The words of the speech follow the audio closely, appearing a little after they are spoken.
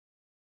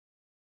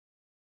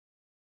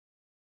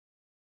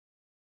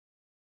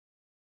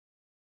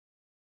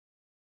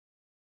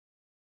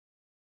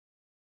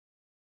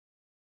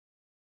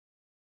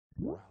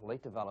For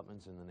late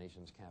developments in the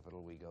nation's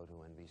capital, we go to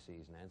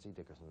NBC's Nancy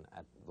Dickerson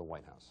at the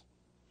White House.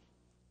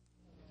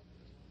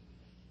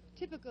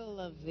 Typical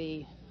of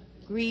the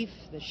grief,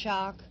 the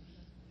shock,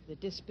 the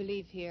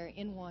disbelief here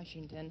in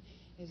Washington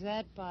is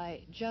that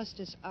by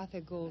Justice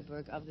Arthur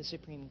Goldberg of the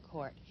Supreme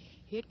Court.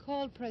 He had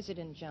called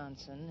President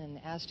Johnson and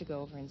asked to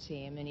go over and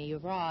see him, and he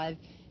arrived,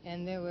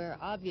 and there were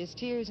obvious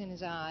tears in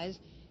his eyes,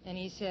 and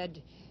he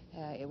said,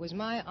 it was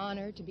my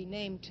honor to be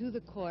named to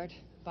the court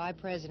by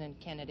President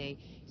Kennedy.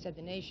 He said,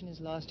 the nation has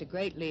lost a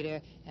great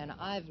leader, and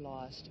I've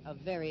lost a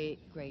very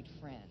great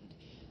friend.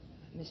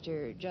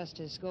 Mr.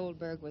 Justice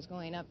Goldberg was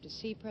going up to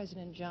see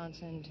President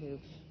Johnson to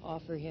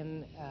offer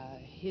him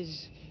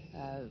his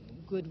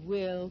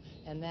goodwill,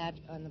 and that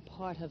on the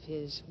part of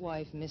his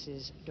wife,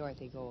 Mrs.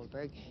 Dorothy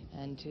Goldberg,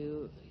 and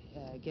to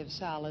give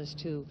solace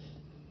to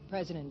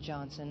President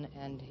Johnson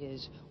and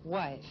his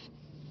wife.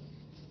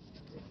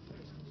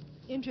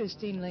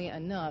 Interestingly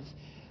enough,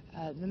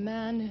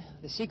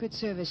 the Secret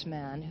Service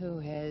man who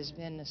has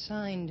been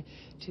assigned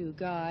to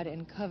guard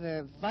and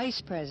cover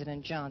Vice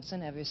President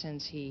Johnson ever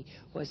since he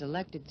was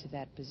elected to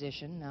that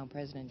position, now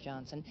President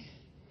Johnson,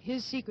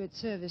 his Secret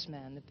Service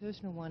man, the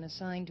personal one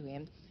assigned to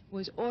him,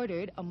 was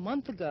ordered a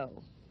month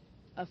ago,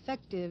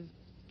 effective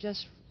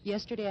just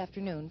yesterday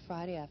afternoon,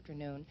 Friday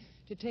afternoon,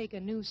 to take a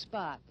new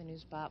spot. The new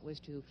spot was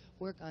to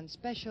work on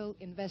special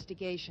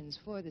investigations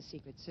for the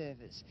Secret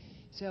Service.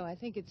 So I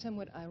think it's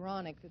somewhat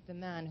ironic that the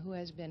man who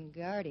has been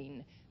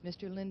guarding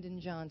Mr.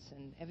 Lyndon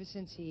Johnson ever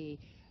since he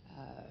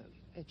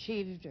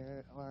achieved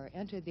or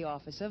entered the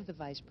office of the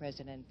vice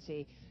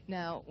presidency,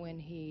 now when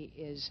he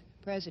is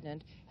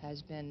president,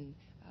 has been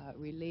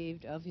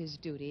relieved of his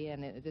duty,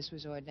 and this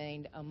was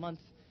ordained a month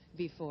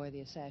before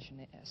the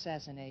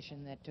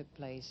assassination that took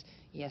place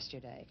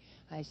yesterday.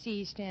 I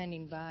see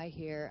standing by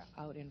here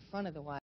out in front of the White